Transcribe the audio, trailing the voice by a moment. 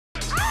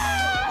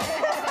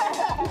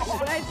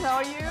know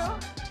you.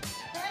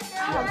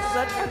 I have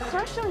such a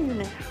crush on you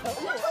now.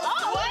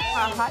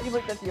 How hot you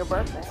looked at your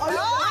birthday. Oh,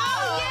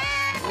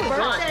 yeah!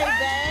 Birthday,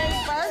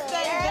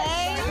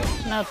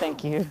 babe. No,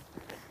 thank you.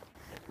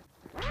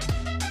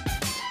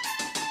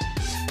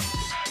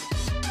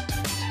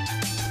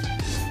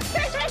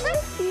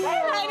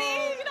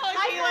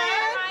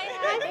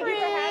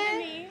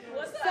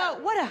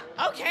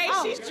 Okay,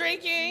 she's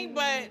drinking,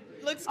 but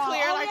looks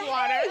clear like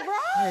water. Hey, bro.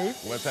 Hey.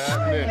 What's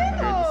happening? Good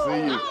to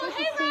see you.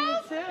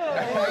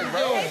 Hey,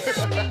 Ralph.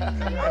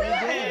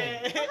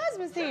 Hey, My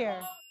husband's here.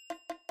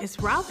 Is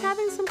Ralph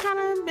having some kind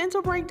of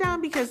mental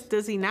breakdown because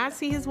does he not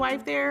see his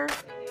wife there?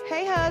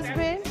 Hey,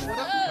 husband.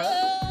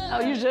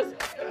 Oh, you just...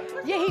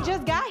 Yeah, he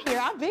just got here.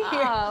 I've been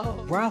here.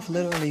 Ralph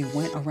literally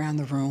went around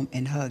the room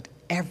and hugged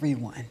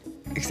everyone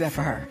except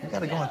for her. You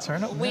gotta go and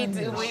turn up. We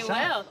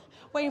will.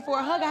 Waiting for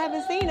a hug. I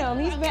haven't seen him.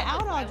 He's been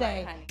out all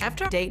day.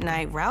 After date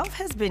night, Ralph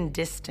has been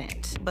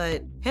distant,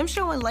 but him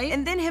showing late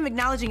and then him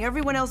acknowledging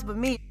everyone else but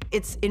me,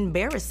 it's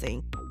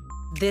embarrassing.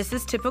 This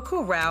is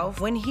typical Ralph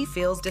when he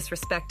feels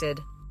disrespected.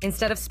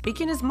 Instead of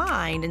speaking his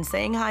mind and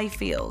saying how he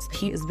feels,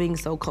 he is being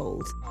so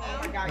cold. Oh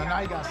my God.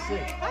 Now you got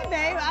sick. Hi,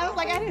 babe. I was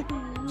like, I didn't...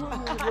 You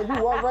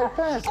walked right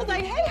past I was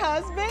like, hey,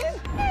 husband.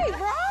 Hey,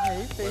 bro.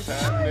 Hey, what's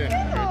happening?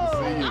 Good to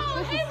see you.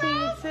 Good to see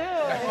you, too.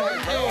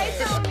 Hey,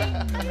 Tony.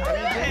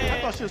 I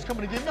thought she was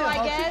coming to get me. So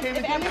I guess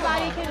if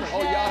everybody can just...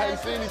 Oh, y'all haven't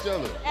seen each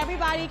other.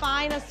 Everybody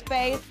find a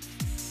space.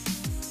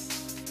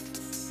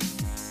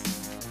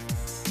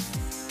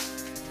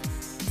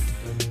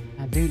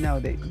 I do know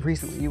that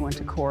recently you went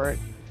to court.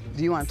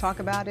 Do you want to talk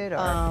about it, or?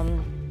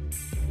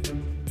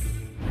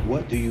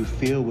 What do you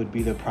feel would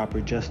be the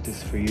proper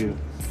justice for you?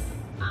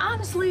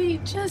 Honestly,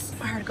 just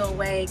for her to go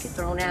away, get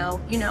thrown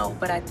out, you know,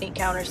 but I think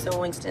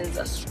countersuing sends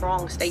a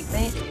strong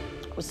statement.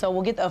 So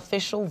we'll get the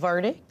official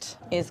verdict.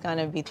 It's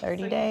gonna be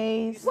 30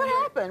 days. What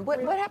happened?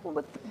 What happened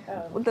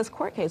with this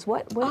court case?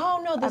 What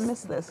Oh, no, I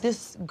missed this.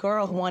 This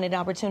girl wanted an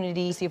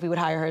opportunity to see if we would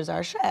hire her as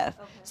our chef.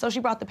 So she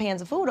brought the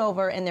pans of food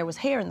over, and there was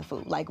hair in the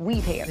food, like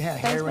weave hair. Yeah,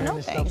 Thanks hair for in no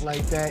and thanks. stuff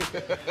like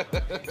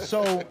that.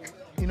 So,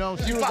 you know,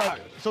 she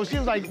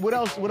was like, what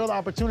else? What other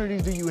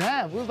opportunities do you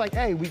have? It was like,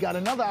 hey, we got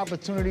another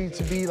opportunity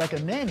to be like a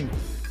nanny.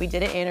 We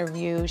did an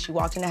interview. She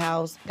walked in the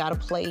house, got a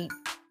plate,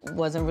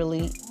 wasn't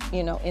really,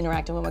 you know,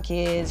 interacting with my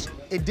kids.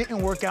 It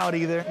didn't work out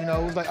either. You know,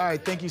 it was like, all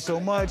right, thank you so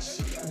much.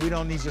 We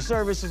don't need your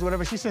services,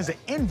 whatever. She sends an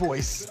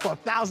invoice for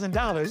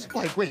 $1,000.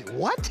 Like, wait,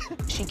 what?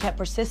 She kept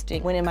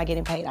persisting. When am I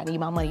getting paid? I need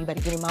my money. You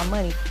better give me my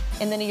money.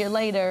 And then a year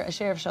later, a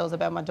sheriff shows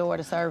up at my door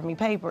to serve me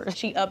papers.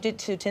 She upped it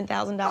to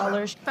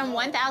 $10,000. From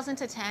 1,000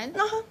 to 10?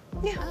 Uh-huh,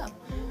 yeah.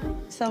 Oh.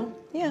 So,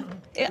 yeah.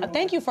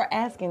 Thank you for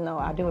asking, though.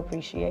 I do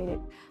appreciate it.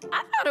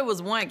 I thought it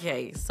was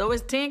 1K, so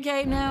it's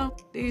 10K now?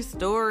 These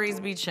stories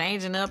be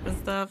changing up and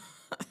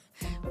stuff.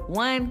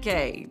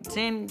 1K,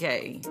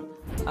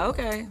 10K.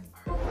 Okay.